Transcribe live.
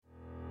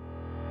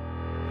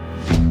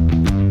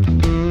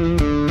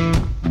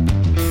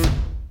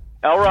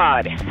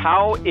Elrod,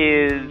 how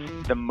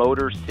is the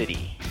Motor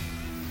City?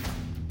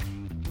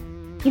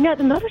 You know,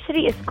 the Motor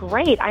City is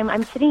great.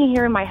 I'm sitting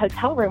here in my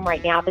hotel room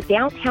right now. The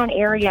downtown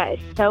area is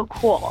so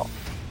cool.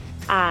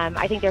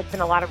 I think there's been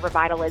a lot of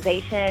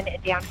revitalization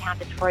in downtown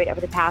Detroit over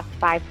the past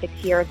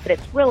 5-6 years, but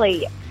it's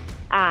really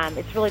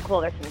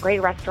cool. There's some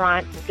great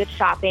restaurants, some good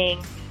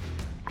shopping,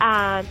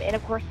 and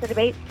of course the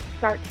debates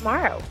start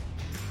tomorrow.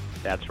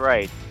 That's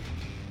right.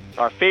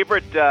 Our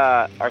favorite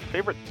time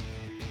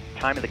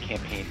of the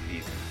campaign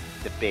season,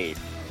 debates,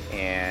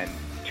 and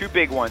two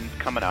big ones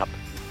coming up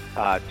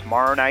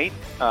tomorrow night,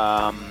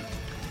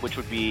 which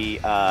would be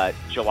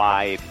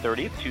July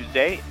 30th,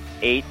 Tuesday,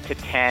 8 to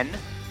 10.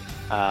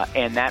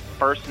 And that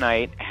first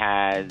night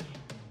has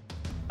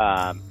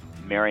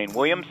Marianne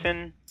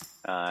Williamson,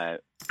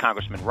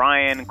 Congressman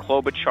Ryan,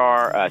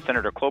 Klobuchar,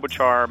 Senator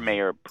Klobuchar,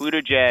 Mayor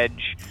Buttigieg,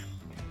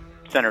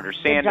 Senator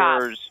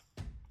Sanders,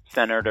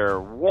 Senator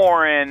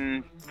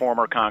Warren,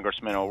 former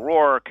Congressman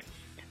O'Rourke,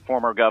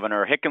 former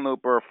Governor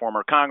Hickenlooper,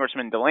 former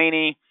Congressman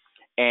Delaney,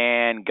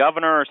 and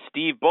Governor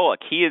Steve Bullock.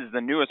 He is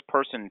the newest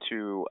person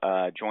to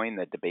join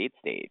the debate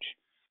stage.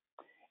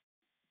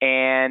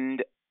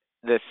 And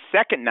the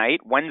second night,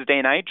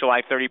 Wednesday night,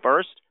 July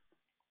 31st,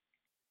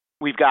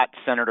 we've got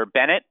Senator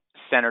Bennett,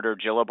 Senator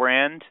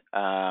Gillibrand,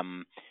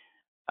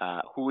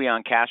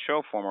 Julian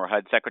Castro, former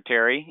HUD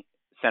Secretary,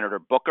 Senator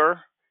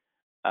Booker,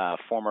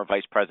 former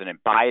Vice President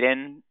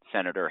Biden,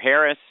 Senator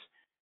Harris,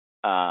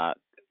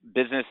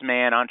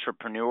 businessman,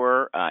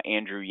 entrepreneur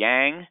Andrew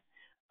Yang,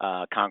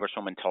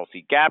 Congresswoman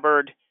Tulsi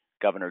Gabbard,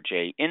 Governor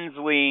Jay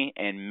Inslee,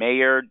 and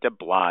Mayor de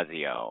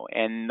Blasio.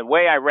 And the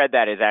way I read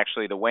that is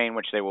actually the way in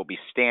which they will be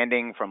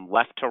standing from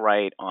left to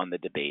right on the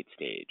debate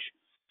stage.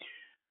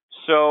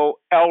 So,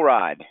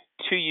 Elrod,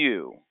 to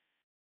you,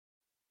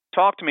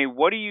 talk to me.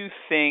 What do you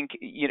think?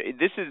 You know,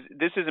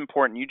 this is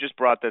important. You just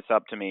brought this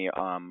up to me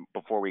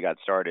before we got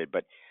started,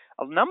 but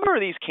a number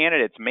of these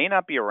candidates may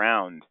not be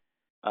around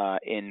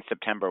in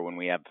September when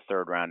we have the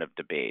third round of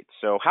debate.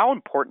 So, how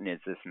important is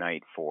this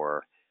night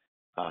for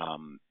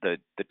the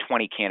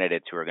 20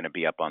 candidates who are going to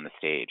be up on the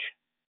stage?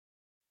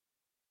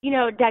 You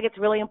know, Doug, it's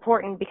really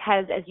important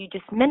because, as you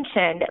just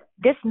mentioned,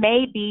 this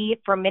may be,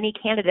 for many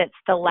candidates,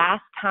 the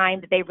last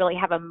time that they really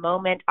have a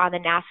moment on the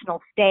national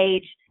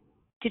stage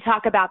to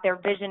talk about their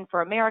vision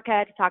for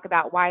America, to talk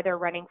about why they're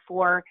running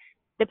for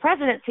the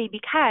presidency,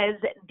 because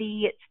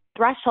the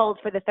thresholds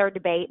for the third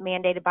debate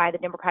mandated by the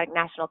Democratic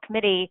National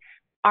Committee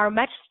are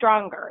much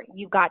stronger.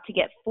 You've got to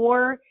get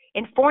four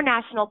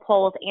national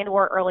polls and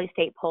or early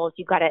state polls.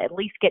 You've got to at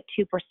least get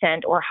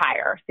 2% or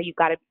higher. So you've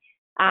got to,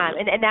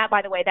 and that,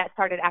 by the way, that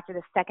started after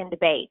the second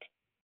debate.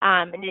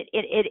 And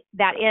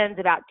that ends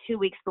about 2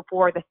 weeks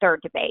before the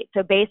third debate.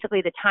 So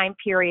basically the time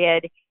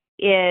period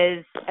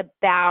is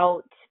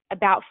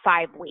about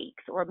 5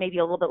 weeks, or maybe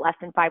a little bit less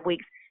than 5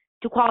 weeks,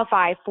 to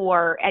qualify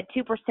for at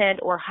 2%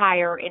 or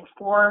higher in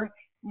 4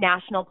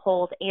 national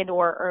polls and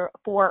or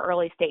 4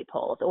 early state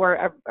polls,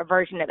 or a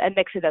version of a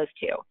mix of those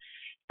two.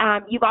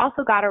 You've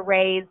also got to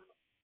raise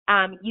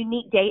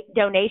unique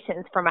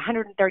donations from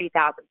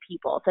 130,000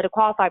 people. So to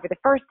qualify for the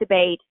first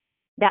debate,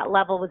 that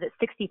level was at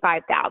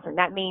 65,000.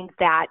 That means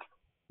that,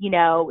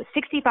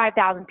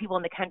 65,000 people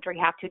in the country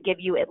have to give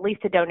you at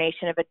least a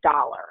donation of $1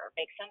 or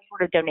make some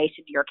sort of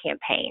donation to your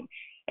campaign.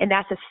 And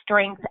that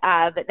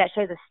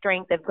shows a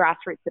strength of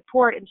grassroots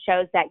support and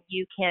shows that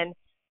you can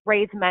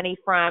raise money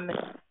from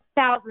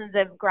thousands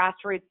of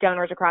grassroots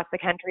donors across the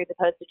country as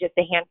opposed to just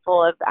a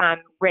handful of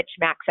rich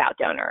max-out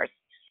donors.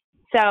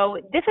 So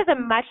this is a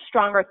much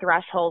stronger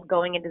threshold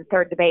going into the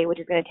third debate, which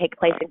is going to take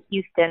place in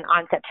Houston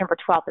on September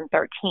 12th and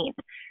 13th.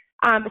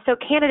 So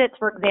candidates,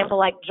 for example,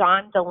 like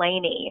John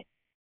Delaney,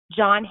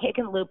 John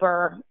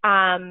Hickenlooper,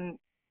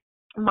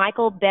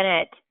 Michael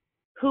Bennett,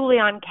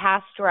 Julian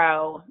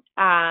Castro,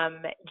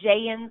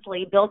 Jay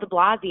Inslee, Bill de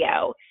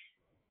Blasio,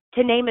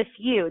 to name a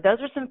few, those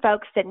are some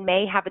folks that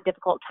may have a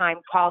difficult time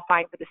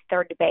qualifying for this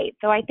third debate.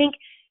 So I think,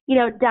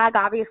 Doug,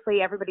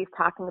 obviously everybody's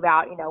talking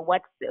about,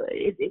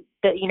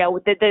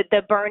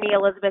 the Bernie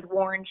Elizabeth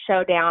Warren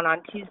showdown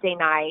on Tuesday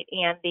night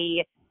and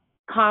the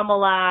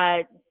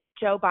Kamala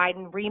Joe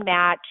Biden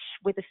rematch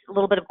with a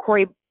little bit of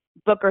Cory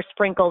Booker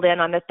sprinkled in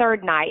on the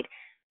third night.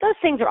 Those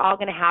things are all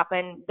going to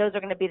happen. Those are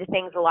going to be the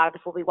things a lot of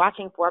us will be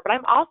watching for. But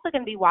I'm also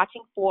going to be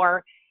watching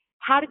for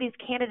how do these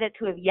candidates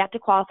who have yet to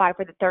qualify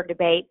for the third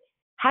debate,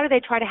 how do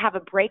they try to have a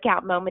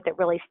breakout moment that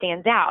really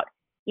stands out?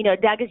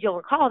 Doug, as you'll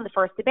recall in the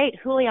first debate,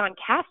 Julian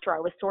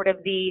Castro was sort of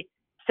the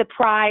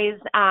surprise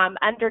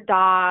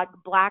underdog,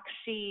 black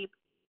sheep,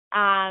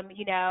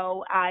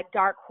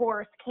 dark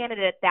horse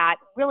candidate that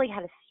really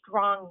had a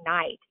strong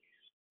night.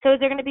 So is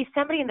there going to be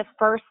somebody in the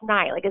first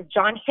night, like is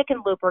John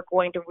Hickenlooper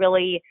going to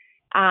really,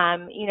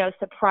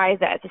 surprise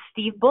us?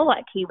 Steve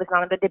Bullock, he was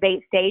not on the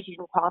debate stage. He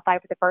didn't qualify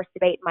for the first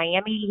debate in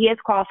Miami. He is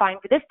qualifying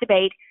for this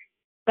debate,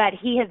 but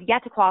he has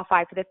yet to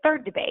qualify for the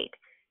third debate.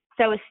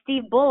 So is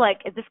Steve Bullock,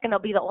 is this going to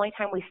be the only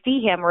time we see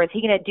him, or is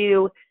he going to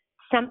do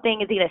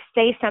something? Is he going to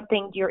say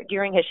something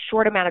during his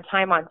short amount of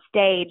time on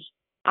stage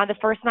on the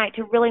first night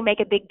to really make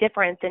a big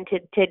difference and to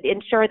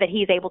ensure that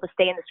he's able to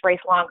stay in this race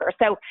longer?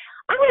 So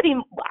I'm going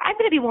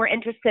to be more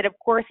interested, of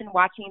course, in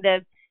watching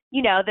the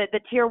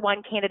tier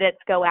one candidates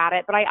go at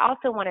it. But I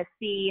also want to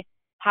see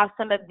how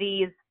some of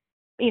these,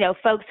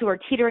 folks who are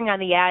teetering on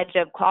the edge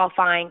of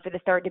qualifying for the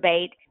third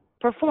debate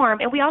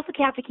perform. And we also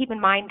have to keep in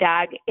mind,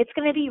 Doug, it's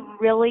going to be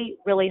really,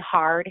 really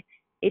hard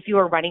if you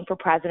are running for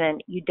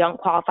president, you don't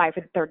qualify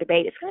for the third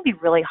debate. It's going to be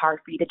really hard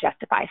for you to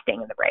justify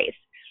staying in the race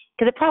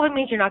because it probably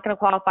means you're not going to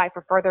qualify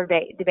for further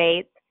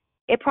debates.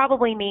 It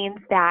probably means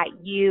that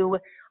you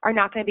are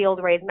not going to be able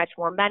to raise much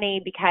more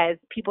money because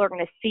people are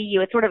going to see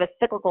you. It's sort of a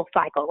cyclical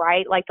cycle,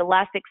 right? Like the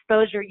less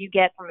exposure you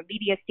get from a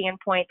media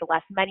standpoint, the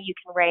less money you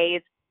can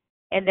raise.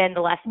 And then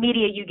the less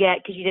media you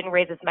get because you didn't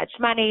raise as much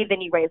money, then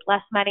you raise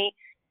less money.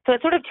 So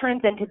it sort of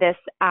turns into this,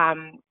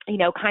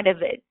 kind of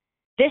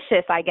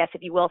vicious, I guess,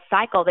 if you will,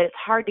 cycle that it's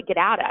hard to get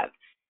out of.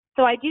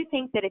 So I do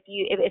think that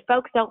if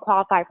folks don't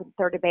qualify for the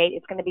third debate,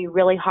 it's going to be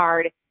really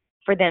hard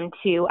for them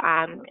to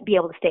be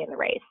able to stay in the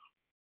race.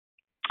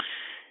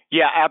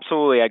 Yeah,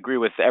 absolutely. I agree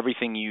with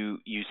everything you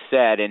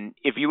said. And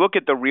if you look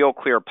at the Real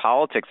Clear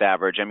Politics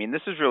average, I mean,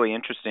 this is really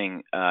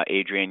interesting,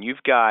 Adrienne.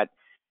 You've got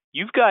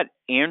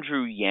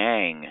Andrew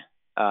Yang,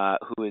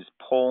 who is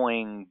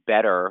polling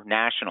better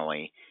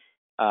nationally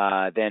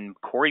than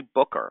Cory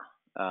Booker,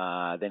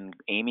 than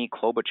Amy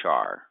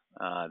Klobuchar,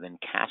 than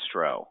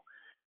Castro,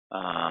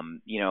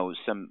 Gillibrand.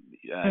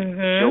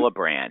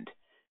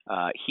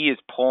 He's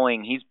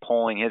polling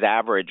his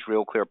average,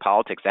 Real Clear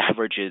Politics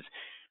average is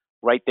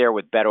right there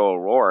with Beto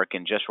O'Rourke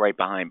and just right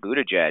behind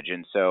Buttigieg.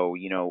 And so,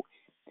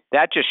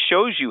 that just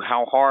shows you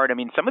how hard. I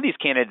mean, some of these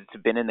candidates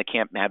have been in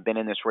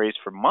this race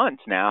for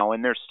months now,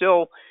 and they're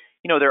still,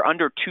 they're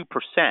under 2%.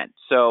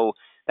 So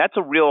that's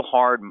a real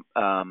hard,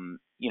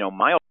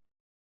 mile.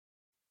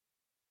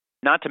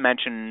 Not to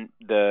mention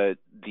the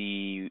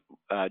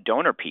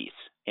donor piece.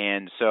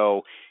 And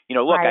so,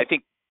 look, right. I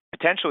think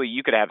potentially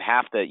you could have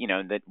half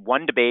that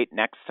one debate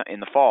next in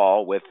the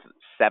fall with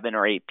 7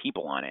 or 8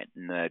 people on it,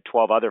 and the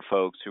 12 other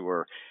folks who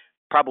are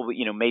probably,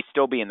 may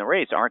still be in the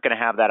race aren't going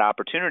to have that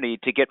opportunity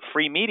to get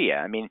free media.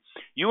 I mean,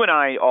 you and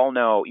I all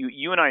know,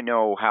 you and I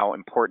know how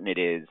important it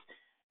is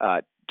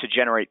to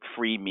generate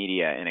free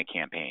media in a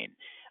campaign.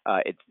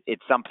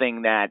 It's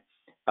something that,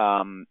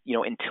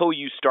 until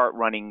you start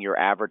running your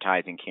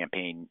advertising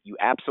campaign, you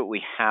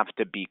absolutely have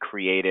to be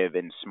creative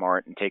and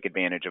smart and take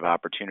advantage of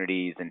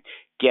opportunities and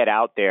get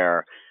out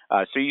there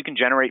so you can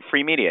generate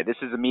free media. This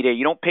is a media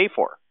you don't pay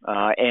for.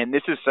 And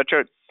this is such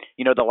a,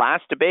 the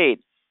last debate,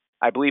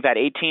 I believe, had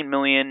 18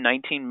 million,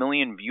 19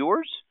 million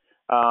viewers.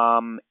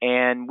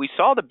 And we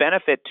saw the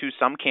benefit to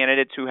some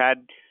candidates who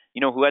had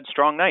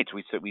strong nights.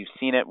 We've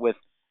seen it with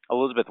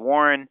Elizabeth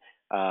Warren.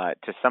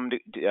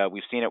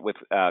 We've seen it with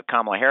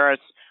Kamala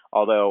Harris.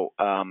 Although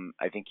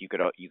I think you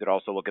could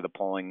also look at the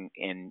polling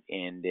and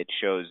it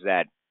shows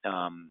that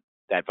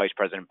that Vice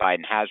President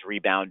Biden has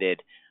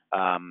rebounded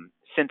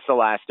since the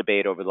last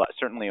debate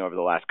certainly over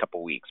the last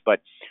couple of weeks.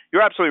 But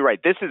you're absolutely right.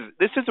 This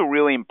is a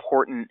really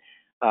important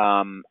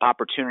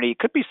opportunity. It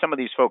could be some of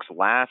these folks'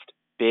 last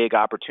big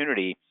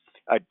opportunity.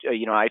 I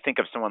think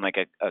of someone like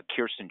a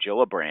Kirsten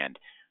Gillibrand,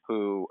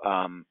 who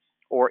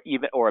or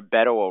a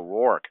Beto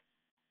O'Rourke.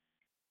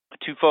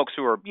 Two folks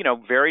who are,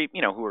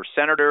 who are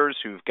senators,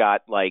 who've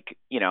got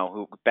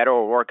who Beto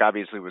O'Rourke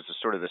obviously was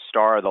sort of the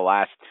star of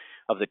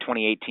the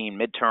 2018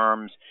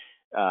 midterms.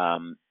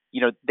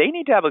 They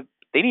need to have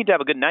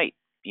a good night.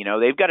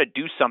 They've got to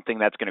do something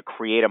that's going to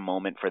create a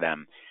moment for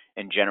them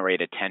and generate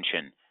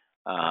attention.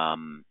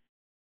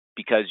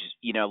 Because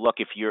look,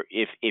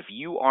 if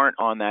you aren't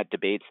on that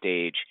debate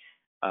stage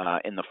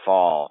in the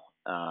fall,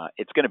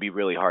 it's going to be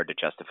really hard to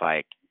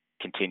justify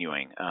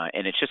continuing,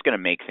 and it's just going to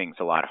make things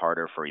a lot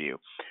harder for you.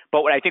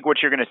 But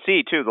what you're going to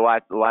see too, the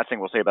last thing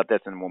we'll say about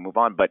this, and we'll move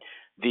on. But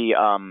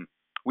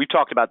we've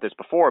talked about this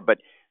before,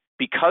 but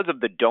because of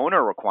the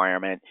donor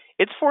requirement,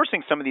 it's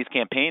forcing some of these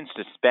campaigns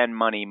to spend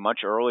money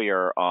much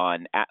earlier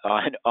on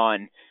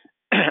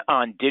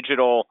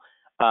digital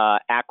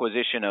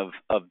acquisition of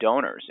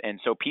donors, and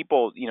so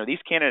people,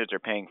 these candidates are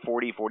paying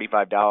 $40,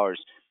 $45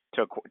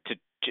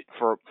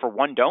 for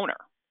one donor,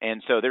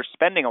 and so they're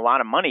spending a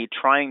lot of money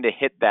trying to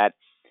hit that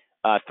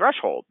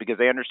threshold because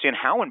they understand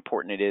how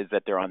important it is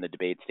that they're on the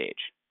debate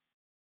stage.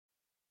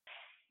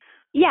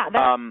 Yeah,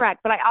 that's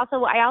correct. But I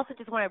also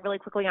just want to really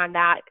quickly on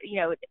that,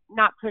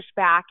 not push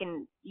back.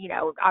 And,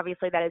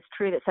 obviously that is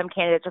true that some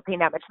candidates are paying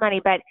that much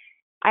money. But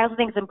I also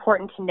think it's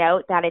important to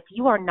note that if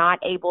you are not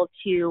able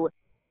to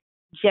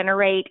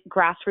generate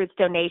grassroots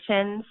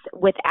donations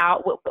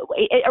without, or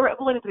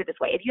let me put it this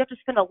way, if you have to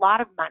spend a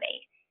lot of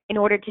money in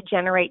order to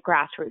generate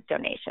grassroots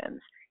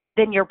donations,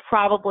 then you're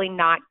probably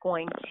not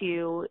going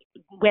to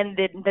win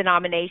the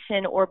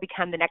nomination or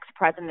become the next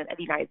president of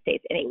the United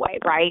States anyway,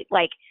 right?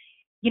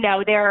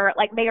 They're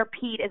like Mayor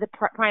Pete is a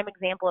prime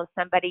example of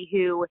somebody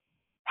who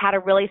had a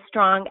really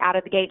strong out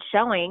of the gate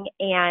showing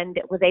and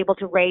was able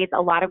to raise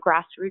a lot of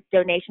grassroots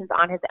donations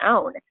on his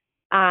own.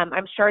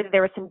 I'm sure that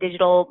there was some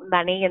digital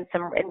money and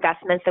some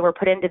investments that were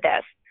put into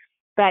this.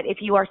 But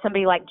if you are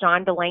somebody like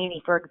John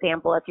Delaney, for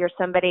example, if you're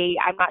somebody,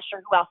 I'm not sure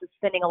who else is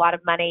spending a lot of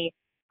money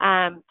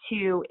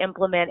to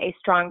implement a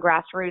strong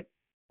grassroots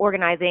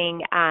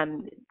organizing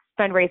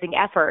fundraising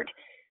effort.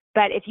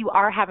 But if you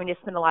are having to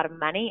spend a lot of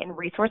money and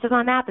resources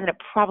on that, then it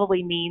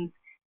probably means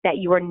that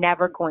you are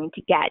never going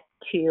to get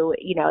to,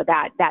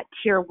 that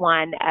tier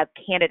one of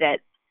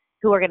candidates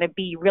who are going to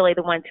be really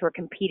the ones who are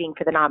competing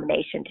for the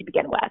nomination to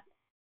begin with.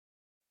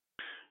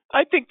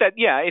 I think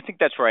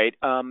that's right.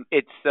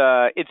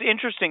 It's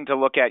interesting to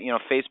look at.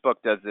 Facebook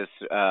does this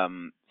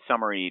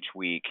summary each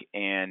week,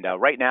 and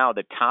right now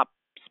the top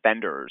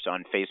spenders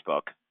on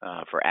Facebook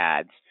for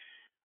ads.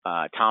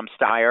 Tom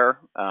Steyer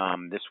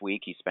this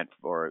week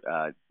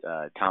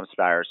Tom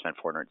Steyer spent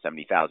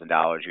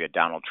 $470,000. You had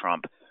Donald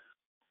Trump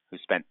who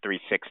spent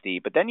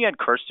 $360,000, but then you had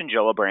Kirsten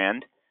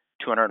Gillibrand,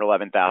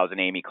 $211,000,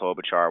 Amy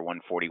Klobuchar,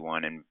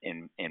 $141,000,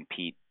 and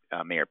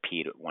Mayor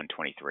Pete at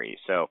 $123,000.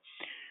 So.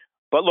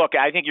 But look,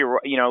 I think Mayor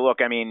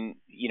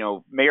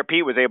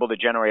Pete was able to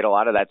generate a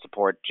lot of that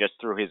support just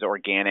through his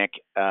organic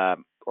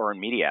earned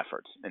media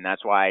efforts. And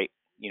that's why,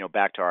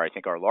 back to our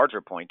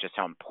larger point, just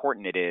how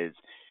important it is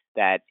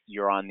that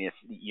you're on this,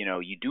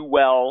 you do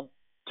well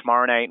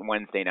tomorrow night and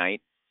Wednesday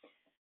night,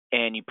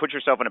 and you put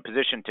yourself in a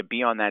position to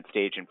be on that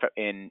stage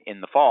in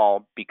the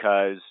fall,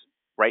 because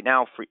right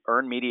now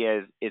earned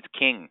media is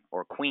king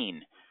or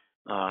queen.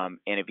 And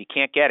if you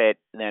can't get it,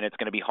 then it's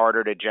going to be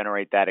harder to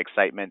generate that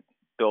excitement,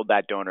 build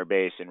that donor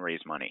base, and raise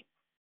money.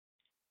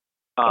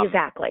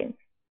 Exactly.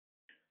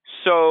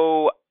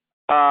 So,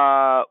 what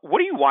are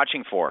you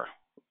watching for?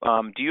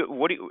 On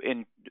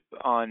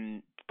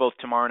both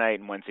tomorrow night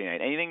and Wednesday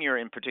night? Anything you're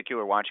in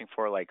particular watching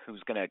for, like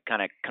who's going to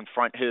kind of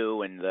confront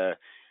who and the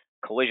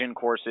collision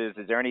courses?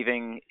 Is there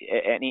anything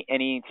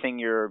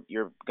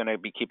you're going to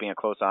be keeping a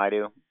close eye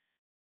to?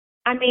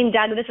 I mean,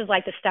 Doug, this is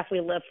like the stuff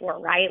we live for,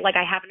 right? Like,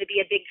 I happen to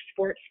be a big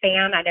sports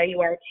fan. I know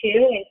you are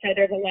too. And so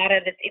there's a lot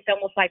of, it's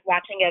almost like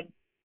watching a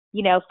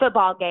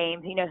football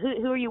game.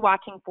 Who are you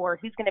watching for?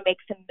 Who's going to make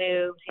some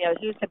moves?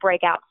 Who's the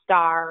breakout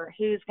star?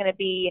 Who's going to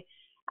be,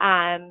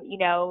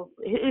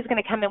 who's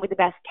going to come in with the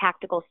best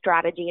tactical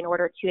strategy in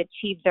order to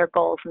achieve their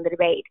goals in the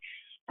debate?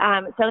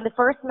 So the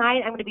first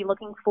night, I'm going to be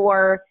looking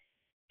for,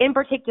 in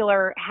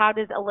particular, how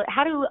do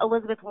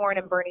Elizabeth Warren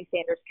and Bernie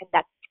Sanders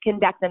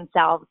conduct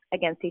themselves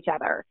against each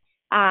other?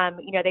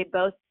 They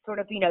both sort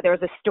of, there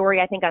was a story,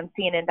 I think, on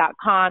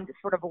CNN.com that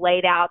sort of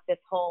laid out this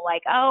whole,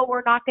 like, oh,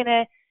 we're not going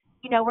to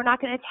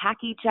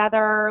attack each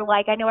other.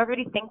 Like, I know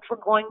everybody thinks we're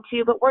going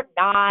to, but we're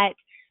not.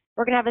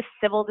 We're going to have a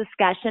civil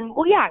discussion.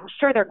 Well, yeah, I'm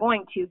sure they're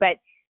going to, but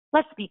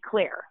let's be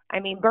clear. I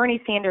mean,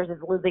 Bernie Sanders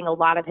is losing a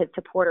lot of his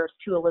supporters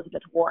to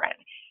Elizabeth Warren.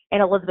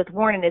 And Elizabeth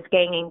Warren is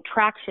gaining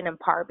traction in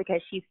part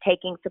because she's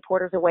taking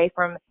supporters away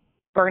from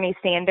Bernie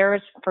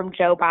Sanders, from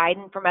Joe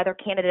Biden, from other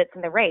candidates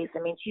in the race. I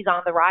mean, she's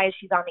on the rise.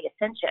 She's on the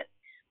ascension.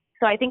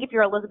 So I think if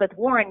you're Elizabeth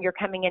Warren, you're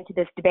coming into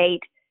this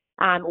debate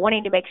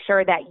wanting to make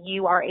sure that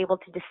you are able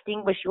to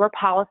distinguish your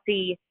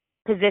policy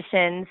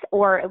positions,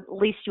 or at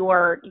least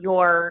your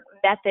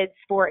methods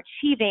for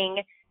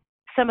achieving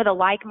some of the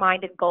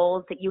like-minded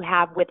goals that you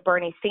have with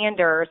Bernie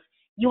Sanders.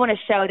 You want to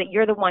show that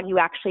you're the one who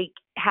actually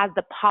has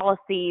the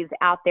policies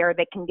out there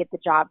that can get the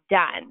job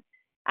done.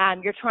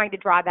 You're trying to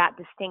draw that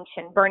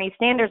distinction. Bernie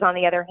Sanders, on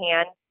the other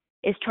hand,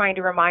 is trying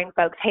to remind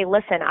folks, hey,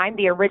 listen, I'm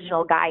the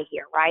original guy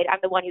here, right? I'm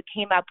the one who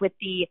came up with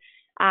the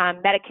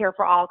Medicare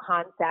for All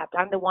concept.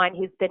 I'm the one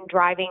who's been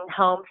driving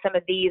home some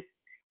of these,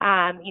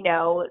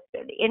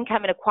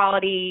 income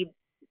inequality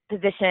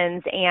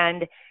positions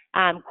and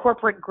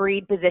corporate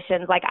greed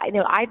positions. Like,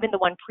 I've been the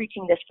one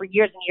preaching this for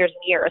years and years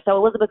and years. So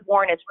Elizabeth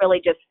Warren is really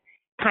just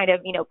kind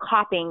of,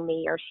 copying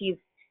me, or she's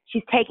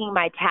taking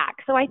my tack.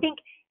 So I think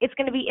it's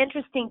going to be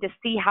interesting to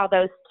see how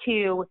those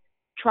two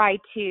try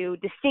to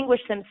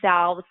distinguish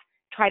themselves,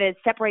 try to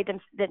separate them,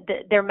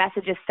 their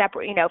messages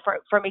separate,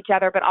 from each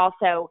other, but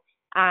also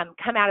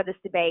come out of this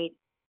debate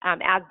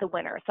as the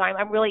winner. So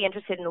I'm really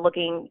interested in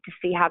looking to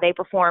see how they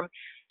perform.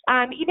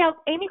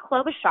 Amy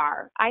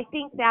Klobuchar, I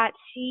think that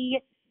she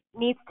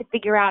needs to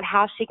figure out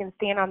how she can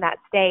stand on that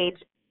stage.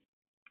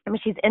 I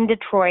mean, she's in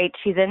Detroit,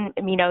 she's in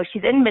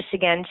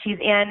Michigan, she's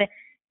in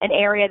an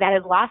area that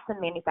has lost some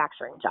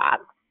manufacturing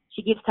jobs.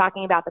 She keeps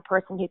talking about the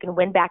person who can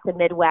win back the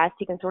Midwest,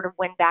 who can sort of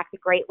win back the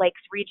Great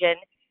Lakes region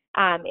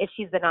if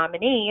she's the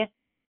nominee.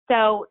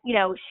 So,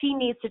 she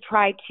needs to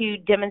try to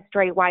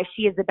demonstrate why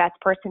she is the best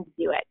person to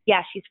do it.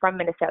 Yes, she's from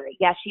Minnesota.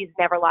 Yes, she's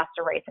never lost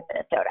a race in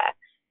Minnesota.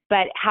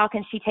 But how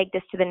can she take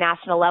this to the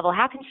national level?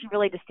 How can she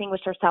really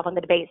distinguish herself on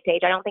the debate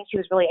stage? I don't think she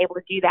was really able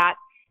to do that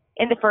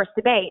in the first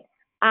debate.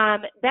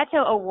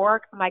 Beto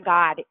O'Rourke, my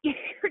God,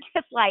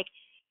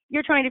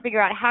 you're trying to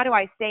figure out, how do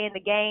I stay in the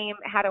game?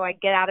 How do I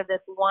get out of this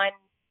 1%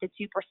 to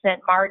 2%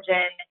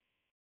 margin?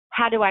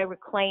 How do I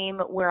reclaim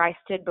where I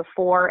stood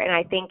before? And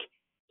I think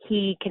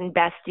he can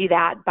best do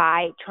that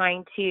by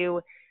trying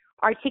to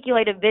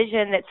articulate a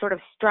vision that sort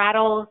of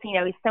straddles,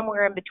 he's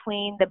somewhere in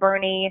between the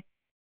Bernie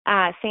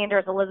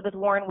Sanders, Elizabeth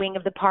Warren wing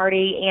of the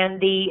party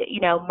and the,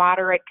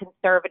 moderate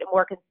conservative,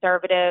 more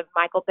conservative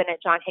Michael Bennet,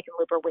 John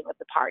Hickenlooper wing of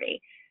the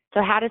party.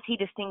 So how does he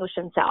distinguish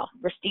himself?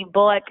 For Steve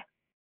Bullock,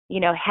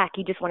 heck,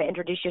 you just want to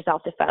introduce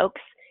yourself to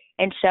folks.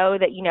 and show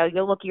that,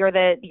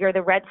 you're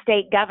the red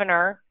state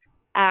governor,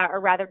 or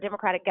rather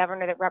Democratic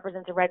governor that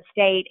represents a red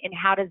state, and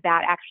how does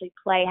that actually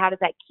play? How does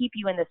that keep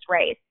you in this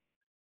race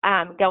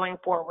going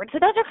forward? So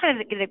those are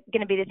kind of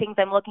going to be the things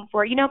I'm looking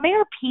for.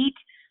 Mayor Pete,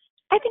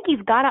 I think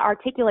he's got to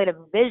articulate a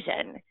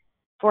vision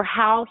for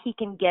how he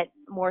can get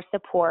more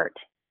support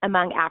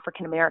among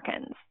African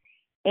Americans.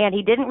 And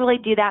he didn't really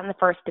do that in the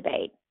first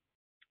debate.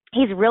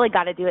 He's really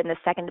got to do it in the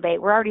second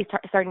debate. We're already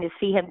starting to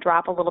see him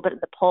drop a little bit in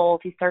the polls.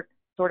 He's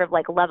sort of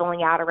like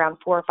leveling out around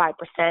 4 or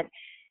 5%.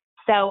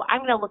 So I'm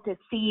going to look to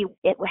see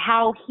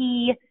how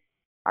he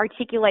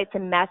articulates a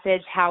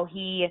message, how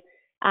he,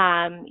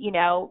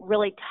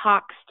 really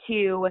talks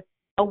to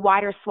a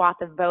wider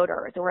swath of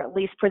voters, or at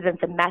least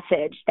presents a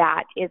message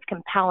that is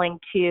compelling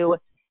to,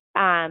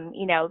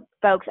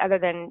 folks other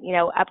than,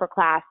 upper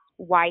class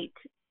white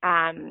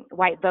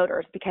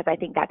voters, because I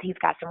think that he's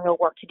got some real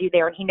work to do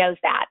there, and he knows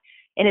that,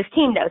 and his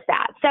team knows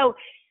that. So,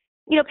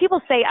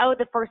 people say, oh,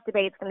 the first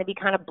debate's going to be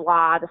kind of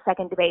blah, the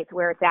second debate's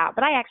where it's at,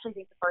 but I actually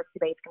think the first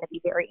debate's going to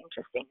be very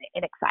interesting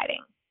and exciting.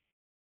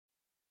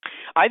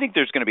 I think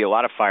there's going to be a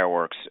lot of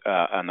fireworks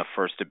on the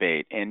first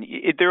debate, and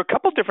there are a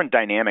couple different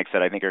dynamics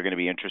that I think are going to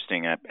be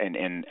interesting at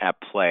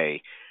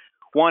play.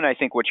 One, I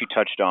think what you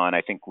touched on,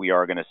 I think we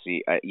are going to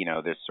see,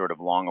 this sort of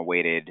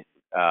long-awaited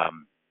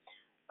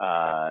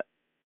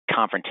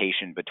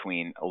confrontation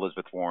between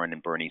Elizabeth Warren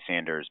and Bernie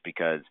Sanders,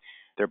 because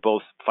they're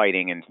both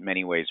fighting in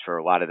many ways for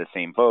a lot of the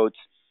same votes.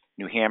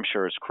 New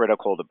Hampshire is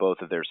critical to both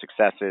of their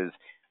successes.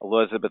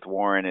 Elizabeth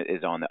Warren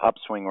is on the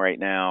upswing right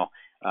now,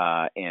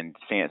 and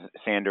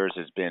Sanders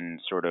has been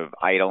sort of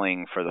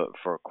idling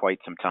for quite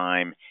some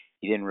time.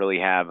 He didn't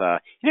have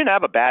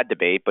a bad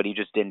debate, but he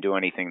just didn't do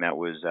anything that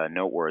was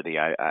noteworthy,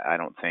 I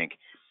don't think.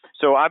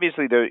 So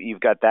obviously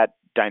you've got that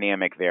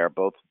dynamic there,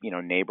 both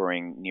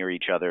neighboring near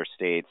each other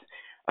states.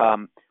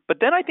 But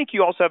then I think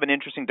you also have an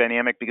interesting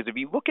dynamic, because if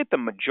you look at the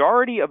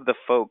majority of the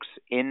folks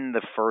in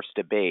the first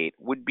debate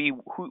would be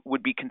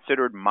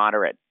considered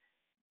moderate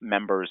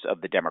members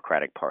of the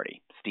Democratic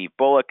Party: Steve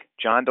Bullock,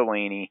 John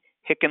Delaney,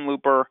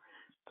 Hickenlooper,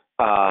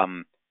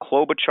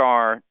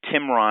 Klobuchar,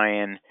 Tim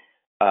Ryan.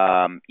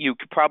 You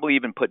could probably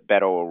even put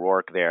Beto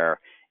O'Rourke there,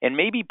 and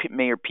maybe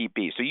Mayor Pete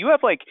Bee. So you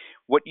have like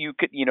what you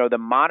could, the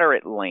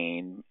moderate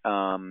lane,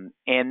 and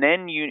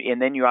then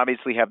you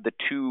obviously have the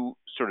two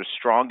sort of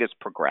strongest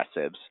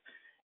progressives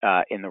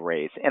in the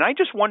race. And I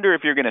just wonder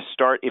if you're going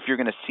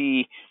to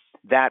see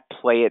that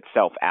play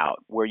itself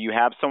out, where you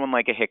have someone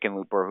like a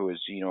Hickenlooper who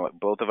is,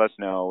 both of us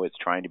know, is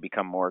trying to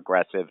become more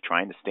aggressive,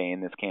 trying to stay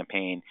in this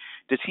campaign.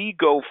 Does he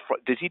go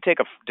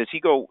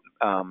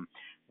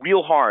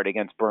real hard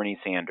against Bernie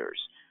Sanders?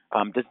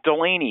 Does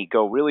Delaney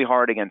go really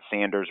hard against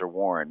Sanders or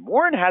Warren?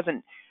 Warren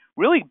hasn't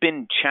really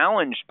been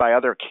challenged by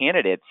other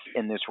candidates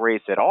in this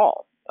race at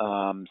all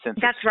since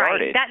it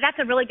started. Right. That's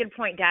a really good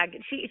point, Doug.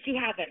 She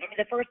hasn't. I mean,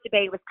 the first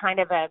debate was kind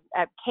of a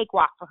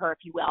cakewalk for her, if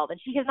you will, and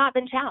she has not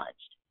been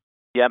challenged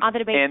on the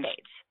debate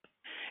stage.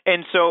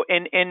 And so,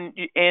 and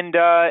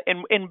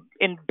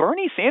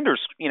Bernie Sanders,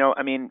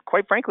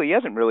 quite frankly, he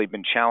hasn't really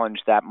been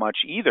challenged that much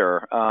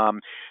either.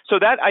 So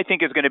that, I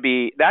think, is going to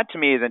be, that to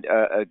me is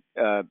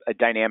a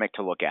dynamic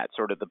to look at,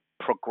 sort of the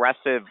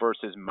progressive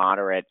versus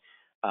moderate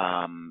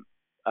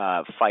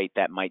fight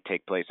that might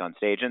take place on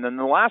stage. And then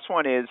the last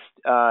one is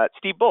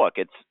Steve Bullock.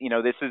 It's,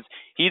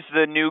 he's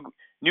the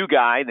new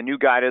guy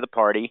to the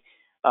party,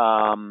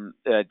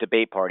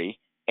 debate party.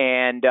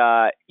 And,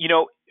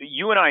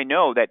 you and I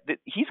know that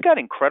he's got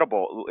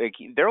incredible,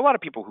 there are a lot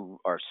of people who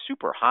are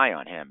super high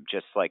on him,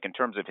 just like in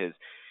terms of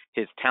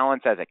his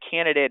talents as a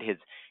candidate.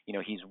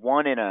 He's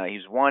won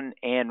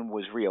and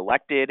was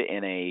reelected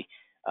in a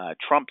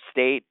Trump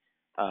state.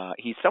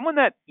 He's someone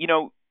that,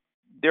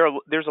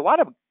 there's a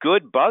lot of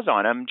good buzz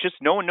on him, just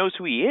no one knows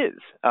who he is.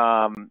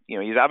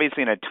 He's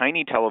obviously in a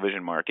tiny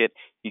television market.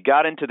 He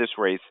got into this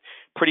race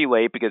pretty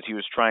late because he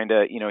was trying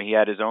to, he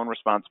had his own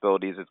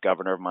responsibilities as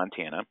governor of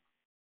Montana.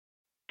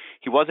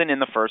 He wasn't in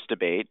the first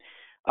debate.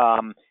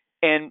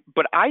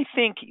 But I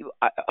think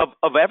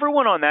of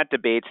everyone on that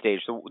debate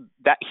stage,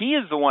 that he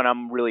is the one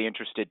I'm really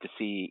interested to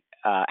see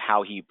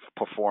how he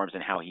performs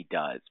and how he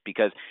does,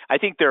 because I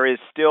think there is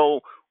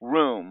still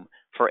room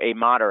for a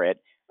moderate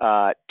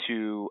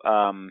to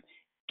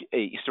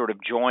sort of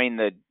join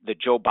the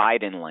Joe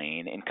Biden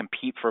lane and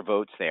compete for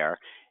votes there.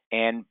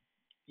 And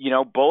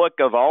Bullock,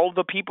 of all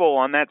the people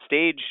on that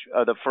stage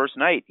the first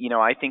night,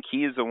 I think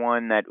he is the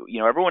one that,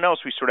 everyone else,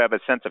 we sort of have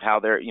a sense of how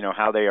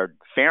they are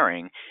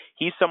faring.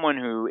 He's someone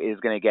who is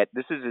going to get,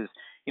 this is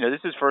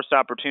his first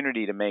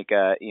opportunity to make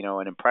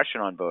an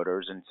impression on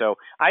voters. And so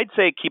I'd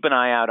say keep an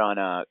eye out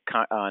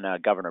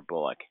on Governor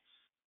Bullock.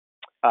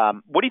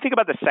 What do you think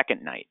about the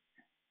second night?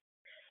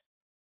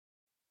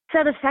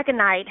 So the second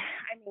night,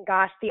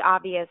 the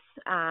obvious,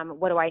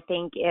 what do I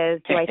think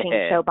is, do I think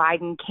Joe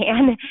Biden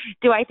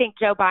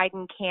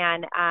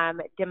can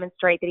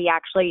demonstrate that he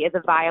actually is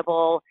a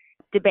viable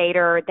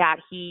debater, that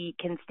he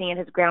can stand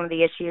his ground on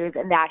the issues,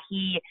 and that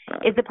he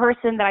is the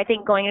person that I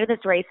think going into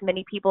this race,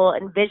 many people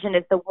envision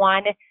as the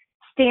one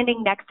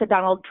standing next to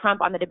Donald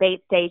Trump on the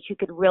debate stage who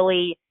could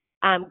really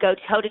go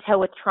toe to toe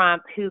with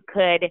Trump, who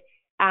could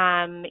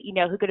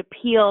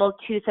appeal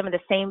to some of the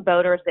same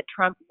voters that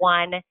Trump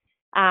won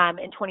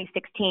in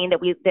 2016,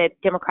 that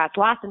Democrats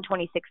lost in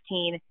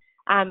 2016.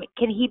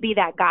 Can he be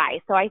that guy?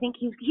 So I think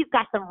he's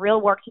got some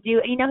real work to do.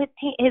 And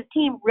his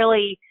team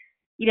really,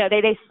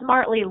 they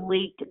smartly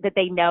leaked that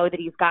he knows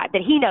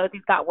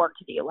he's got work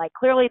to do. Like,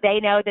 clearly they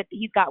know that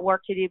he's got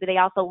work to do, but they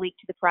also leaked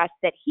to the press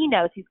that he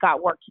knows he's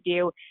got work to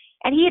do.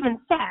 And he even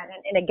said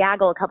in a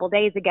gaggle a couple of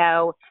days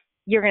ago,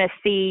 you're going to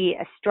see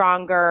a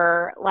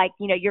stronger,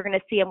 you're going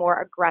to see a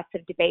more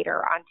aggressive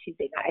debater on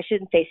Tuesday night. I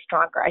shouldn't say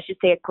stronger. I should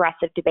say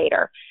aggressive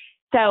debater.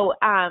 So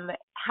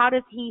how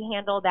does he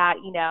handle that,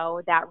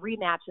 that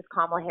rematch with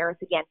Kamala Harris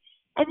again?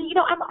 And,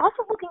 I'm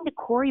also looking to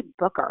Cory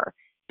Booker,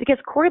 because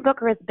Cory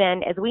Booker has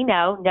been, as we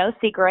know, no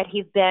secret,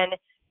 he's been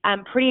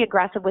pretty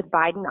aggressive with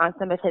Biden on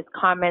some of his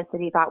comments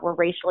that he thought were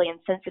racially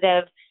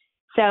insensitive.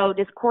 So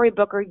does Cory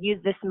Booker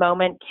use this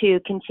moment to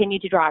continue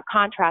to draw a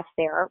contrast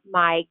there?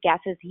 My guess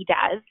is he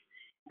does.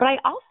 But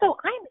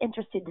I'm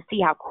interested to see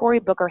how Cory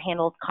Booker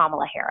handles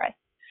Kamala Harris,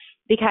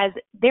 because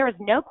there is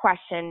no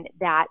question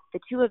that the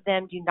two of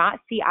them do not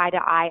see eye to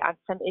eye on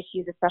some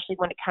issues, especially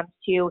when it comes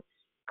to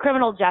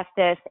criminal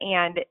justice.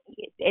 And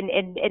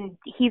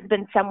he's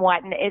been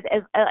somewhat,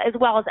 as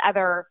well as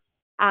other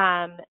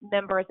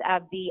members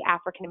of the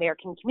African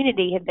American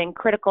community, have been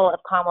critical of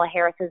Kamala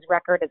Harris's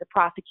record as a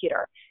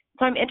prosecutor.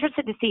 So I'm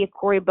interested to see if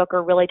Cory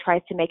Booker really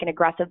tries to make an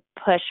aggressive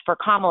push for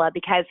Kamala,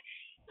 because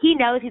he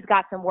knows he's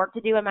got some work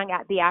to do among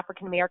the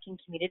African American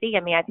community. I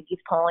mean, I think he's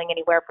polling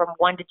anywhere from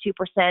 1% to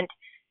 2%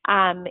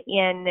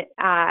 in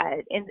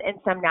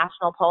some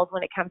national polls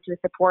when it comes to his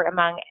support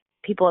among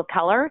people of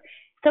color.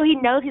 So he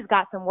knows he's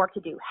got some work to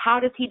do. How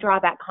does he draw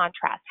that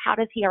contrast? How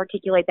does he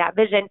articulate that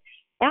vision?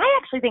 And I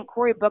actually think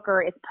Cory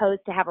Booker is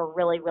posed to have a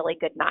really, really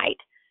good night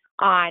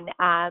on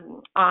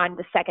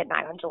the second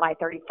night, on July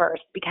 31st,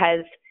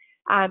 because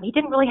he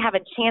didn't really have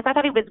a chance. I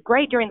thought he was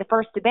great during the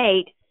first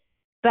debate,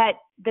 but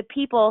the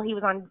people he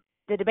was on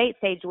the debate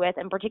stage with,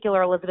 in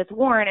particular Elizabeth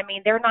Warren, I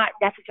mean, they're not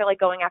necessarily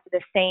going after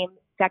the same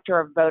sector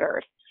of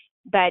voters.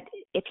 But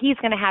if he's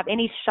going to have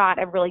any shot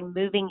of really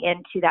moving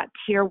into that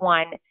tier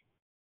one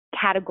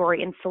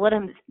category and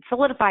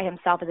solidify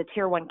himself as a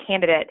tier one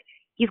candidate,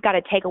 he's got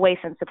to take away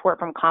some support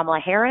from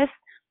Kamala Harris,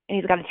 and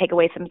he's got to take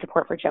away some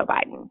support for Joe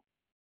Biden.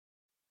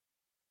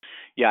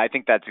 Yeah, I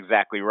think that's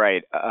exactly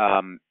right.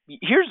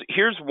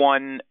 Here's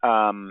one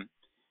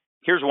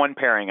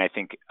pairing I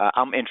think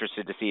I'm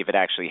interested to see if it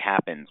actually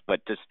happens.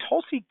 But does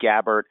Tulsi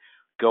Gabbard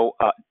go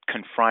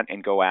confront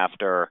and go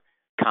after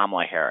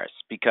Kamala Harris?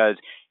 Because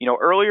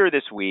earlier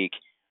this week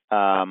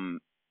there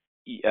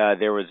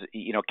was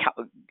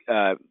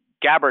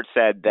Gabbard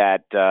said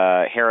that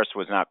Harris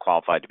was not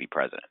qualified to be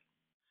president,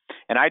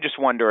 and I just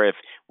wonder if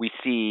we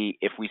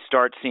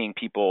start seeing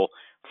people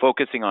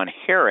focusing on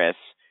Harris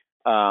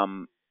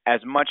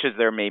as much as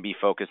they're maybe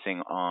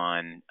focusing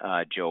on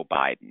Joe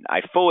Biden.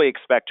 I fully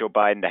expect Joe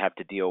Biden to have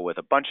to deal with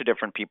a bunch of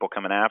different people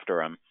coming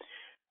after him,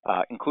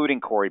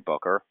 including Cory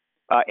Booker,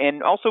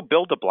 and also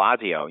Bill de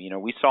Blasio.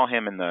 We saw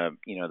him in the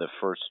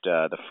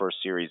first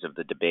series of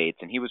the debates,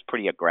 and he was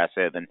pretty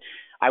aggressive. And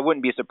I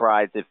wouldn't be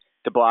surprised if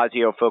de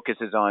Blasio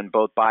focuses on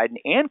both Biden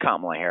and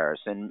Kamala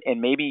Harris, and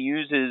maybe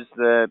uses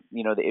the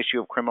issue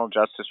of criminal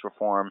justice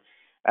reform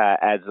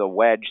as a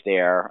wedge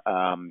there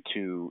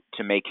to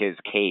make his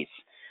case.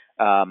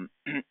 And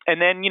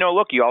then,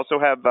 look, you also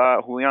have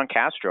Julian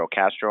Castro.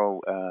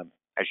 Castro,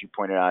 as you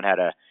pointed out,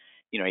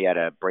 he had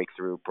a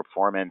breakthrough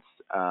performance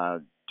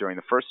during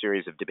the first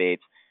series of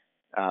debates,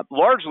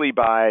 largely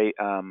by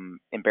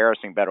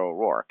embarrassing Beto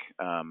O'Rourke,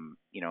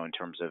 in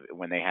terms of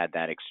when they had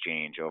that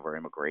exchange over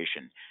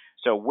immigration.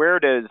 So where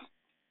does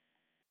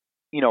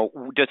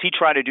he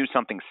try to do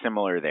something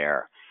similar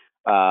there?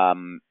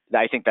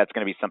 I think that's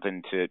going to be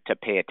something to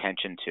pay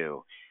attention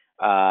to.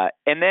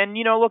 And then,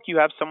 look, you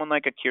have someone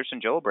like a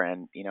Kirsten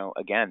Gillibrand,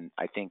 again,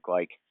 I think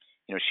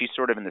she's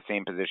sort of in the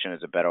same position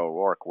as a Beto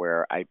O'Rourke,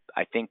 where I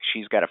think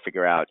she's got to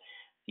figure out,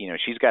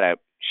 she's got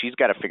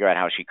to figure out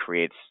how she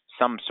creates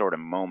some sort of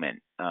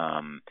moment,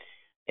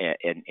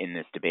 in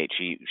this debate.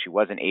 She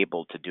wasn't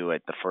able to do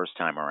it the first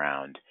time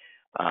around.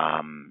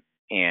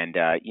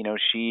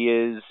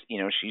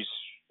 She's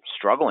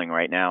struggling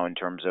right now in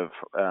terms of,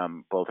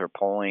 both her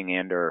polling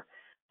and her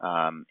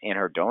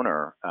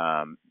donor,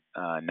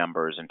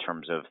 numbers in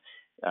terms of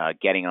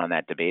getting on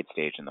that debate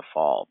stage in the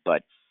fall.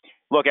 But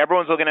look,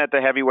 everyone's looking at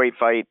the heavyweight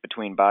fight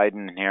between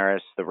Biden and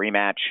Harris, the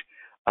rematch.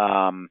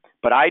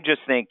 But I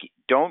just think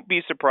don't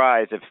be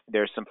surprised if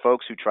there's some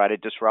folks who try to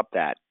disrupt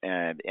that.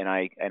 And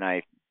I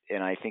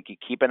think you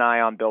keep an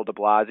eye on Bill de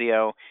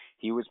Blasio.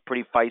 He was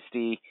pretty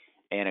feisty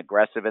and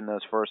aggressive in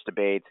those first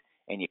debates.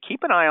 And you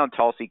keep an eye on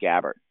Tulsi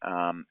Gabbard.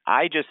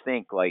 I just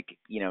think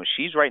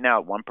she's right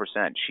now at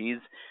 1%. She's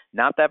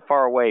not that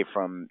far away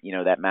from,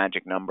 that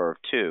magic number of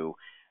 2.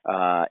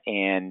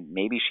 And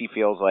maybe she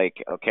feels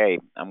like, okay,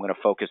 I'm going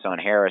to focus on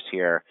Harris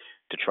here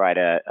to try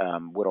to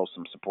whittle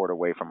some support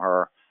away from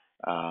her.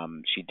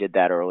 She did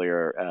that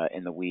earlier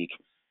in the week.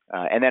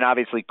 And then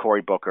obviously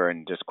Cory Booker,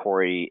 and does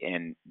Cory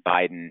and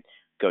Biden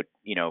go,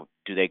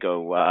 Do they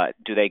go?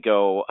 Do they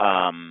go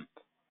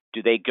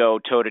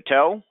toe to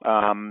toe?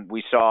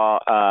 We saw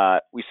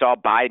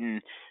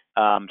Biden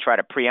try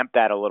to preempt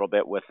that a little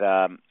bit with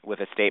a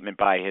statement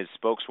by his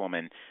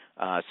spokeswoman.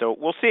 So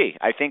we'll see.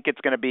 I think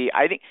it's going to be.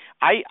 I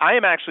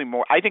am actually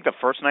more. I think the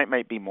first night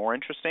might be more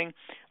interesting,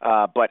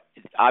 but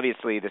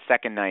obviously the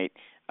second night,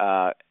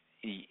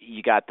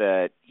 you got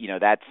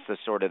that's the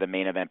sort of the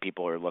main event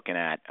people are looking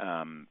at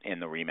in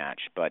the rematch.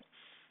 But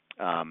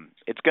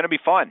it's going to be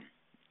fun.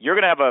 You're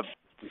going to have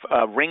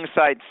a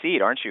ringside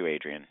seat, aren't you,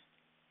 Adrienne?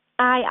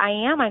 I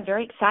am. I'm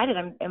very excited.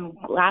 I'm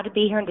glad to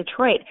be here in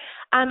Detroit.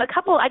 I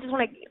just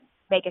want to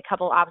make a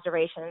couple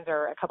observations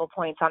or a couple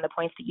points on the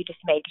points that you just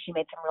made, because you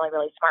made some really,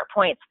 really smart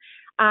points.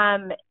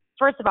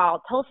 First of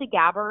all, Tulsi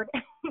Gabbard,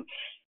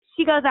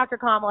 she goes after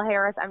Kamala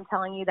Harris. I'm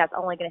telling you, that's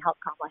only going to help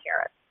Kamala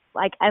Harris.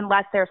 Like,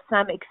 unless there's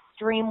some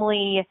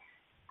extremely,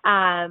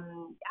 I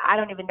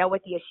don't even know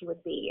what the issue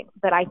would be,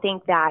 but I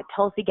think that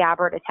Tulsi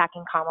Gabbard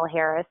attacking Kamala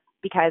Harris,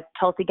 because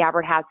Tulsi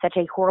Gabbard has such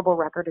a horrible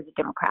record as a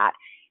Democrat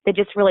that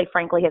just really,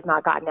 frankly, has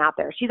not gotten out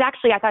there.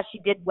 I thought she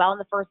did well in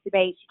the first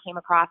debate. She came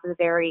across as a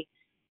very,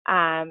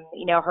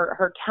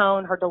 her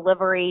tone, her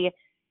delivery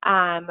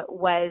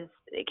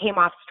came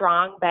off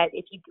strong. But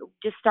if you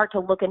just start to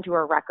look into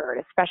her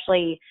record,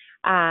 especially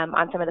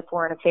on some of the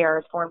foreign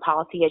affairs, foreign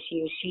policy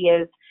issues, she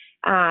is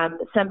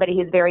somebody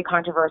who's very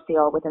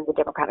controversial within the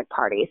Democratic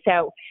Party.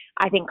 So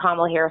I think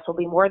Kamala Harris will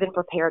be more than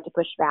prepared to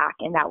push back,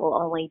 and that will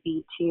only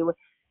be to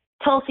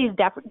Tulsi's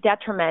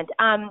detriment.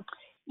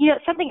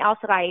 Something else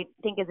that I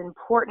think is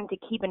important to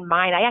keep in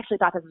mind, I actually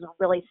thought this was a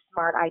really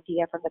smart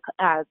idea from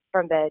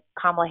the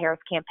Kamala Harris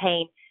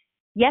campaign.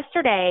 This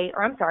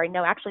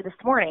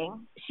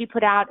morning, she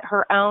put out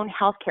her own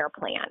health care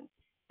plan,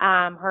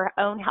 her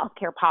own health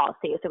care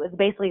policy. So it was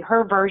basically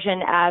her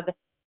version of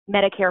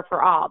Medicare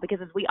for all, because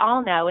as we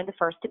all know, in the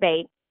first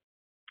debate,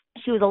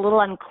 she was a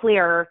little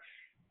unclear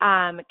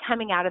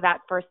coming out of that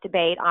first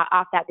debate,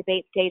 off that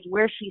debate stage,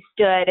 where she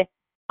stood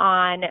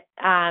on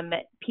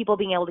people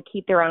being able to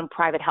keep their own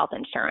private health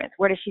insurance.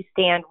 Where does she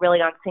stand really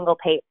on single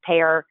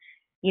payer?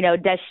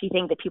 Does she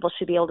think that people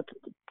should be able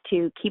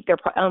to keep their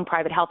own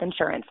private health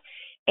insurance?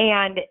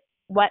 And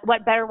what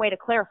better way to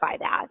clarify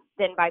that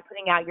than by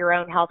putting out your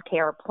own health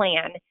care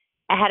plan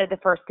ahead of the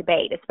first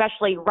debate,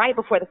 especially right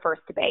before the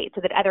first debate,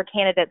 so that other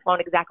candidates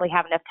won't exactly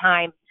have enough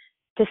time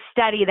to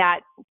study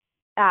that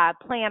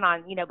plan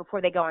on,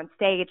 before they go on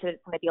stage. So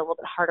it's going to be a little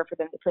bit harder for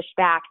them to push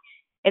back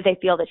if they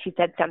feel that she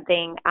said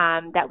something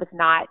that was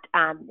not,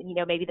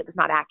 maybe that was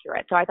not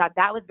accurate. So I thought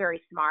that was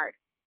very smart.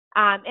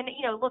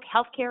 Look,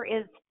 healthcare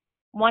is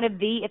one of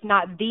the, if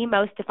not the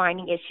most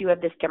defining issue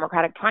of this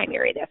Democratic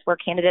primary. That's where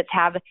candidates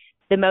have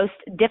the most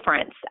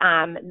difference.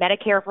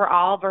 Medicare for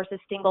all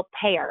versus single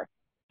payer.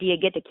 Do you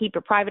get to keep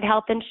your private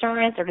health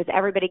insurance, or does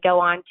everybody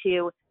go on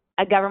to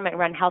a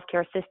government-run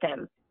healthcare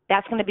system?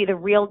 That's going to be the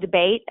real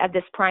debate of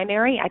this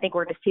primary. I think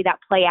we're going to see that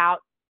play out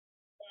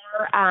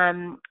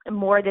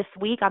more this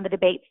week on the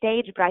debate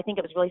stage, but I think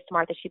it was really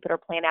smart that she put her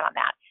plan out on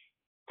that.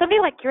 Somebody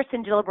like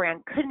Kirsten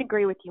Gillibrand, couldn't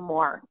agree with you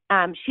more.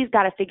 She's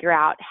got to figure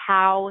out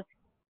how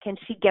can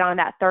she get on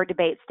that third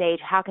debate stage?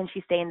 How can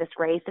she stay in this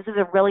race? This is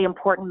a really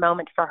important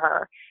moment for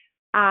her.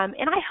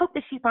 And I hope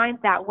that she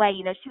finds that way.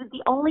 She was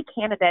the only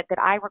candidate that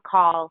I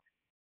recall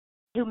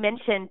who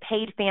mentioned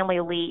paid family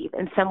leave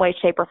in some way,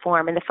 shape, or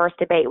form in the first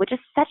debate, which is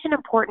such an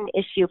important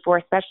issue for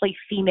especially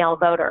female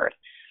voters.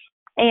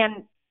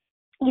 And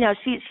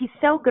she's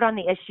so good on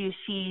the issue.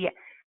 She,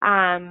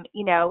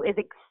 is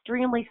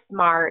extremely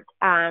smart,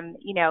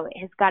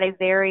 has got a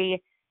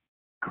very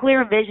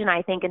clear vision,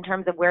 I think, in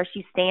terms of where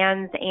she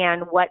stands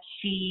and what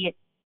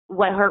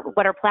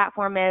her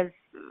platform is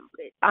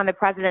on the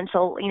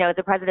presidential,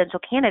 the presidential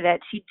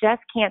candidate. She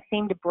just can't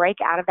seem to break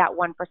out of that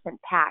 1%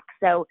 pack.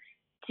 So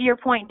to your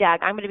point,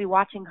 Doug, I'm going to be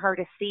watching her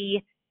to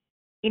see,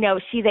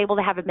 if she's able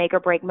to have a make or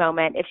break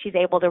moment, if she's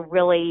able to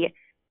really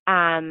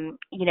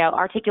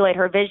articulate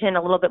her vision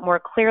a little bit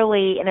more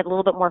clearly and a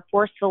little bit more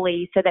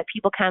forcefully, so that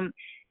people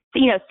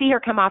see her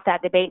come off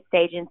that debate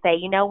stage and say,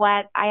 you know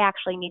what, I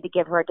actually need to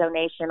give her a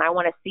donation. I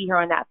want to see her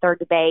on that third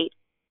debate.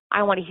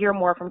 I want to hear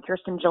more from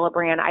Kirsten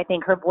Gillibrand. I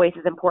think her voice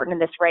is important in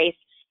this race.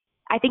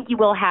 I think you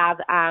will have,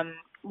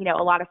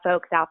 a lot of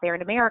folks out there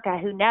in America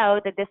who know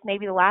that this may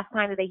be the last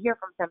time that they hear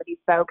from some of these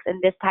folks in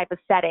this type of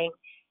setting.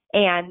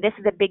 And this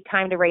is a big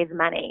time to raise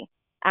money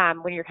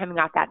when you're coming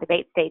off that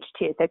debate stage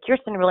too. So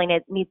Kirsten really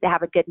needs to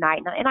have a good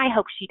night. And I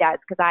hope she does,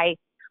 because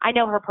I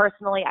know her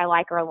personally. I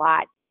like her a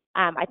lot.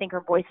 I think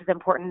her voice is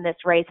important in this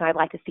race, and I'd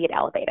like to see it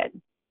elevated.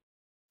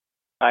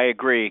 I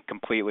agree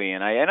completely,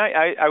 and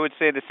I would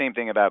say the same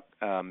thing about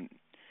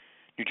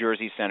New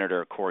Jersey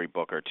Senator Cory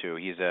Booker too.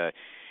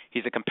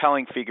 He's a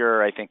compelling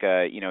figure. I think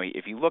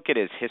if you look at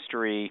his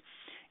history,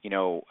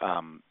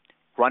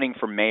 running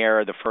for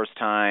mayor the first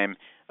time,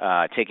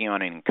 taking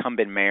on an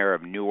incumbent mayor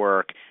of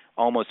Newark,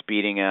 almost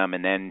beating him,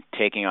 and then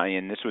taking on,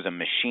 and this was a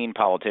machine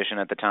politician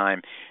at the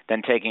time,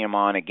 then taking him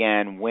on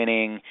again,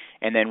 winning,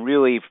 and then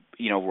really,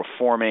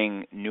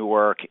 reforming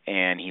Newark.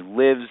 And he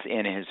lives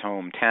in his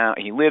hometown.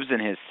 He lives in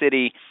his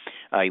city.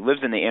 He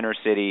lives in the inner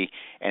city,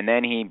 and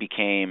then he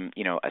became,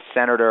 a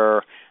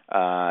senator,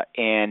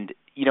 and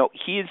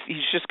he's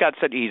just got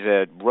such. He's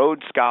a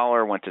Rhodes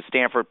Scholar, went to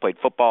Stanford, played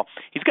football.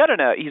 He's got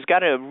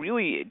a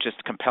really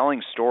just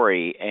compelling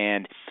story,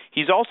 and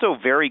he's also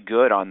very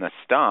good on the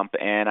stump.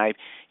 And I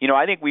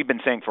think we've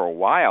been saying for a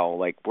while,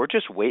 like, we're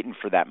just waiting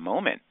for that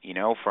moment,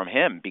 from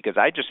him, because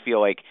I just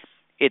feel like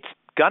it's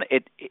got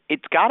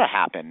to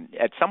happen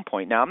at some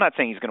point. Now, I'm not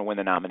saying he's going to win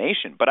the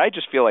nomination, but I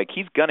just feel like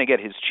he's going to get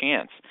his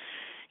chance.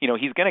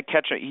 He's going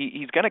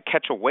to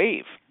catch a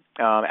wave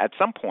at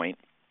some point.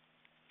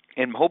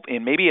 And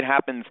maybe it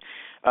happens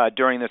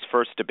during this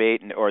first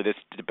debate or this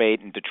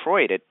debate in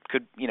Detroit. It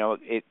could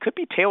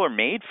be tailor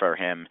made for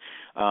him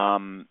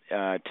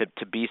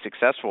to be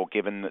successful,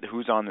 given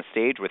who's on the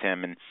stage with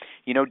him. And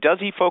does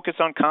he focus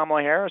on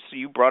Kamala Harris?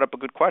 You brought up a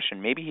good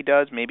question. Maybe he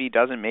does. Maybe he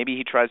doesn't. Maybe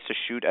he tries to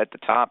shoot at the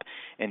top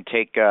and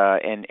take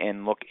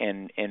and look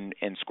and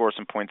score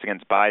some points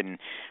against Biden.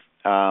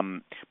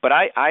 But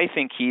I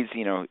think he's,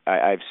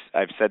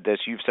 I've said this,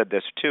 you've said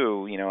this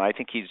too. I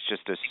think he's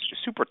just a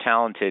super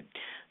talented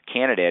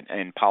candidate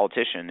and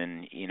politician,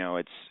 and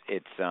it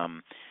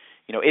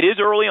is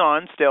early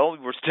on still.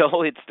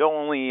 It's still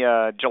only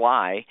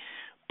July,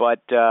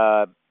 but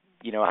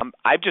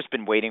I've just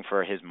been waiting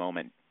for his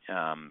moment,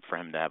 for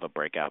him to have a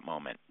breakout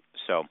moment.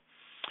 So,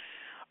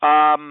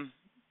 Me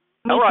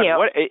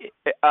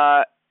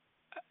too.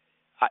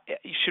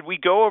 Should we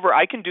go over?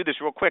 I can do this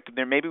real quick.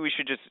 Then maybe we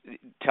should just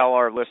tell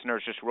our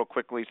listeners just real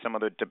quickly some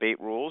of the debate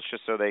rules,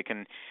 just so they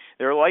can.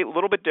 They're a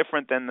little bit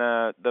different than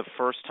the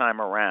first time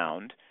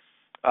around.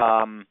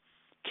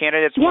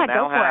 Candidates will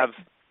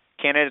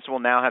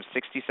now have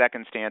 60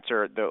 seconds to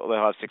answer. They'll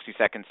have 60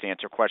 seconds to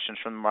answer questions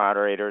from the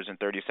moderators and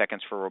 30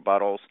 seconds for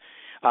rebuttals.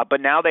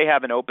 But now they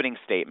have an opening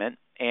statement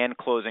and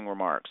closing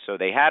remarks. So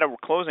they had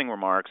closing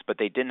remarks, but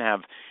they didn't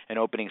have an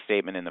opening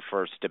statement in the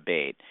first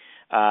debate.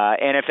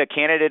 And if a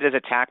candidate is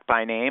attacked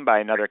by name by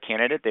another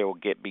candidate, they will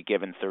be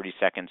given 30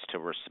 seconds to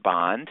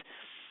respond.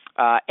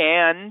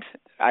 And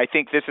I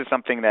think this is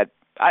something that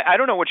I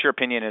don't know what your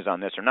opinion is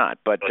on this or not,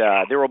 but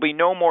there will be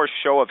no more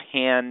show of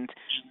hand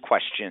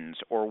questions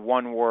or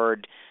one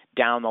word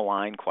down the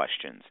line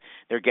questions.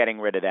 They're getting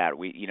rid of that.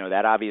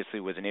 That obviously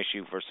was an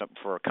issue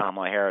for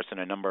Kamala Harris and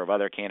a number of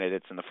other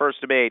candidates in the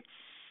first debate.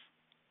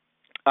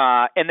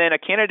 And then a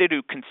candidate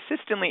who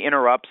consistently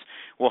interrupts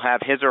will have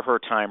his or her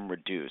time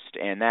reduced,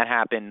 and that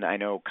happened. I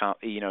know,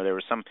 there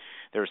were some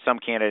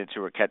candidates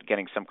who were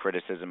getting some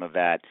criticism of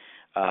that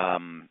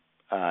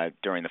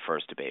during the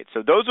first debate.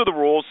 So those are the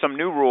rules. Some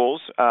new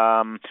rules.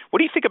 What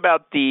do you think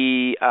about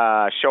the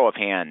show of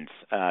hands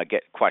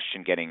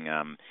question getting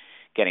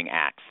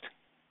axed?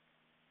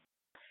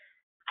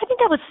 I think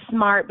that was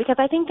smart, because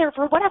I think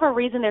for whatever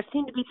reason, there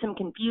seemed to be some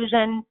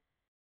confusion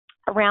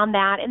around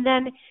that, and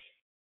then.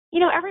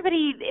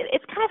 Everybody,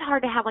 it's kind of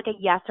hard to have like a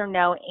yes or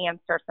no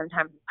answer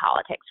sometimes in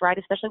politics, right?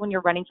 Especially when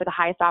you're running for the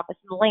highest office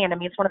in the land. I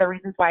mean, it's one of the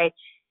reasons why,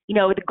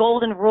 the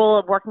golden rule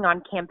of working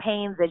on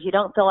campaigns is you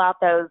don't fill out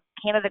those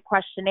candidate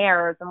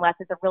questionnaires unless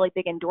it's a really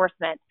big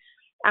endorsement,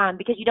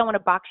 because you don't want to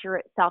box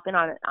yourself in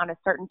on a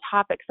certain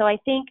topic. So I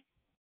think,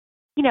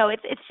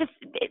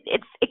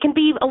 it can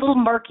be a little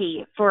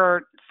murky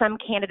for some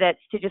candidates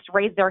to just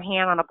raise their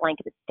hand on a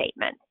blanket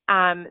statement.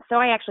 So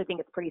I actually think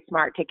it's pretty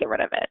smart to get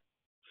rid of it.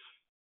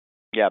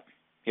 Yep.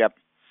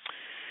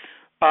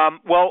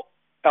 Well,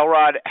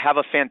 Elrod, have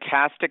a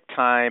fantastic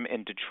time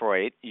in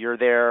Detroit. You're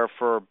there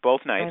for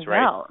both nights,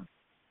 right?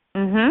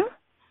 Mm-hmm.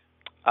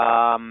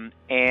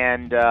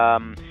 And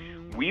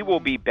we will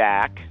be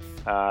back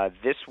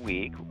this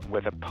week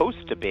with a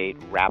post-debate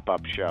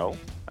wrap-up show.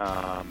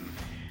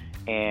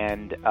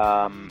 And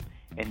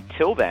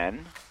until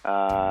then,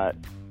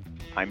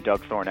 I'm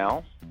Doug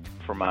Thornell,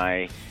 for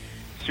my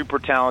super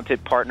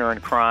talented partner in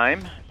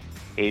crime,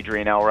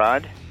 Adrienne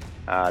Elrod.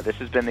 This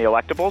has been The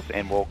Electables,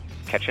 and we'll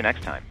catch you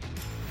next time.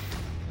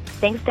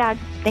 Thanks, Doug.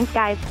 Thanks,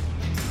 guys.